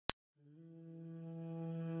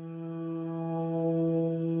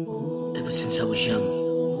Ever since I was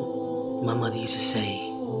young, my mother used to say,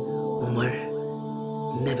 Umar,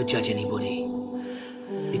 never judge anybody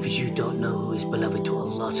because you don't know who is beloved to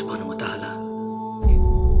Allah subhanahu wa ta'ala.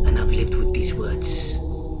 And I've lived with these words.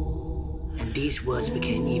 And these words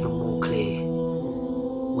became even more clear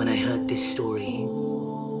when I heard this story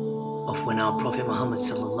of when our Prophet Muhammad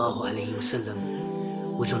sallallahu alaihi wasallam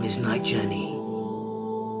was on his night journey.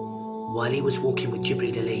 While he was walking with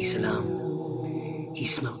Jibreel alayhi salam, he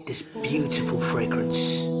smelled this beautiful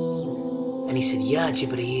fragrance. And he said, Ya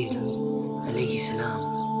Jibreel alayhi salam,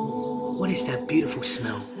 what is that beautiful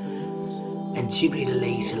smell? And Jibreel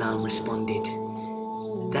alayhi salam responded,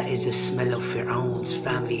 that is the smell of Firoun's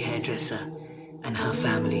family hairdresser and her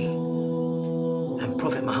family. And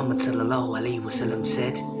Prophet Muhammad sallallahu alaihi wasallam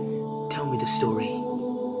said, tell me the story.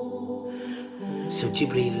 So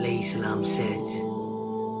Jibreel alayhi salam said,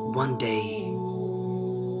 one day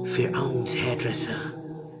Firoun's hairdresser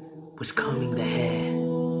was combing the hair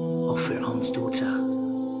of Firoun's daughter,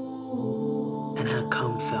 and her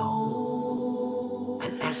comb fell.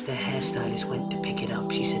 And as the hairstylist went to pick it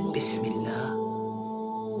up, she said, Bismillah.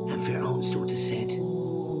 And Firoun's daughter said,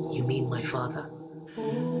 you mean my father?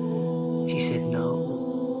 She said,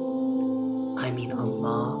 no, I mean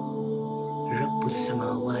Allah, Rabbus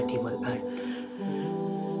Samawati wal Ard.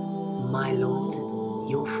 My Lord,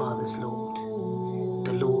 your father's Lord,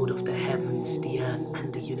 the Lord of the heavens, the earth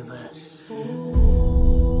and the universe.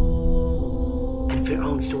 And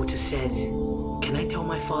Firoun's daughter said, can I tell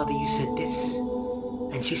my father you said this?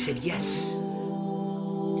 And she said, yes.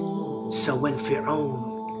 So when Firoun,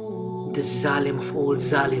 the Zalim of all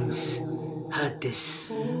Zalims, heard this,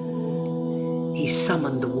 he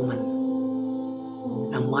summoned the woman.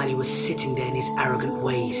 And while he was sitting there in his arrogant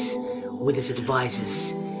ways with his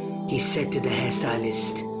advisors, he said to the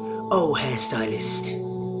hairstylist, oh hairstylist,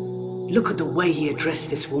 look at the way he addressed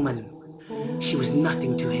this woman. She was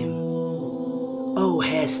nothing to him. Oh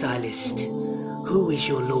hairstylist, who is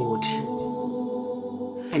your Lord?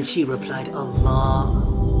 And she replied,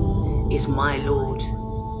 Allah is my Lord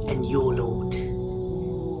and your Lord.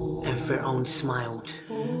 And Firoun smiled.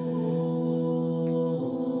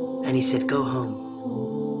 And he said, go home.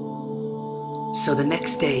 So the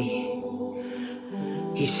next day,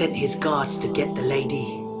 he sent his guards to get the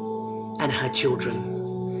lady and her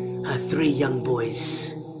children, her 3 young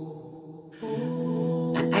boys.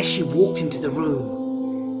 And as she walked into the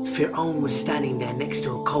room, Firoun was standing there next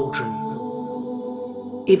to a cauldron.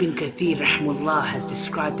 Ibn Kathir rahimahullah has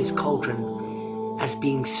described this cauldron as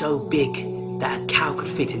being so big that a cow could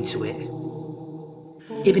fit into it.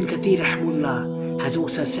 Ibn Kathir rahimahullah has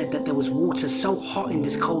also said that there was water so hot in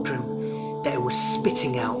this cauldron that it was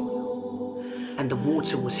spitting out, and the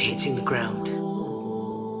water was hitting the ground.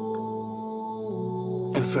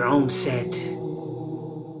 And Firoun said,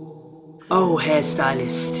 oh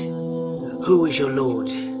hairstylist, who is your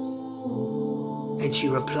Lord? And she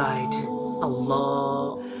replied,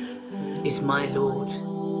 Allah is my Lord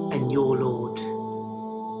and your Lord.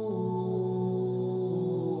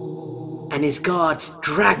 And his guards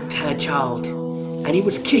dragged her child, and he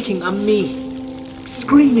was kicking on me,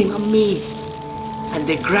 screaming on me, and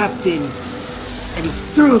they grabbed him and he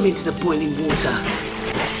threw him into the boiling water,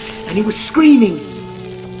 and he was screaming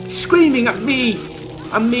at me.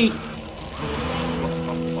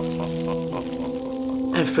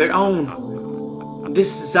 And Firoun,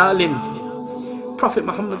 this Zalim, Prophet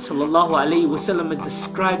Muhammad sallallahu alaihi wasallam has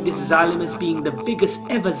described this Zalim as being the biggest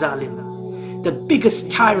ever Zalim, the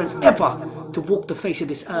biggest tyrant ever to walk the face of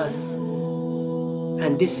this earth.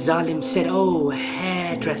 And this Zalim said, oh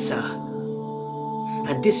hairdresser.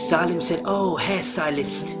 And this Zalim said, oh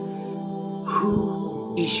hairstylist,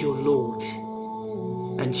 who is your Lord?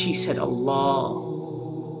 And she said, Allah.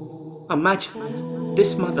 Imagine,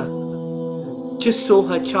 this mother just saw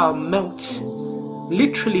her child melt,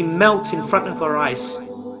 literally melt in front of her eyes.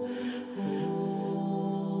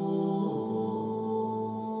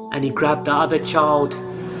 And he grabbed the other child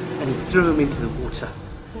and he threw him into the water.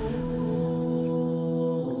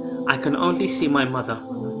 I can only see my mother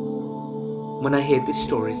when I hear this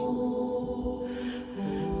story.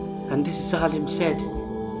 And this Zalim said,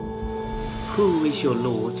 who is your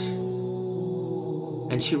Lord?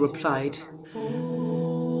 And she replied,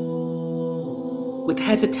 with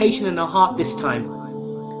hesitation in her heart this time,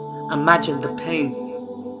 imagine the pain.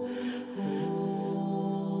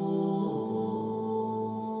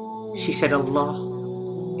 She said,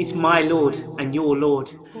 Allah is my Lord and your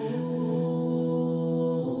Lord.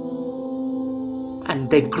 And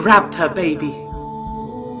they grabbed her baby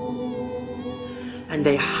and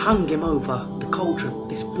they hung him over the cauldron,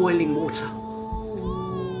 this boiling water.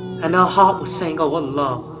 And her heart was saying, oh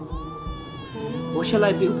Allah, What shall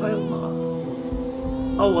I do, my Allah?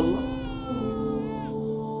 Oh Allah.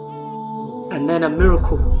 And then a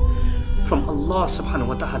miracle from Allah subhanahu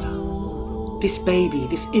wa ta'ala. This baby,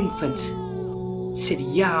 this infant said,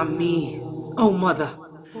 Ya Ammi, oh mother,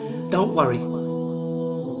 don't worry.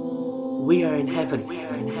 We are in heaven. We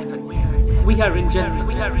are in heaven. We are in heaven. We are in Jannah.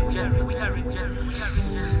 We are in Jannah. We are in Jannah. We are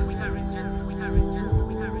in Jannah. We are in Jannah. We are in Jannah.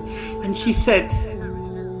 We are in Jannah. And she said,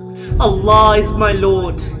 Allah is my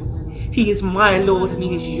Lord. He is my Lord and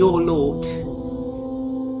He is your Lord.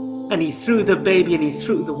 And He threw the baby and He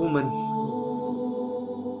threw the woman.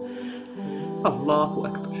 Allahu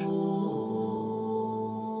Akbar.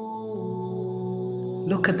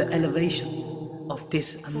 Look at the elevation of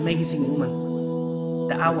this amazing woman.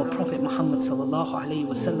 That our Prophet Muhammad sallallahu alaihi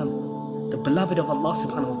wasallam, the beloved of Allah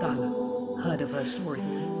subhanahu wa ta'ala, heard of her story.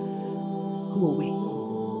 Who are we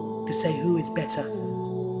to say who is better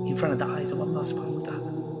in front of the eyes of Allah subhanahu wa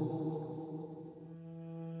ta'ala?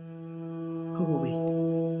 Who are we?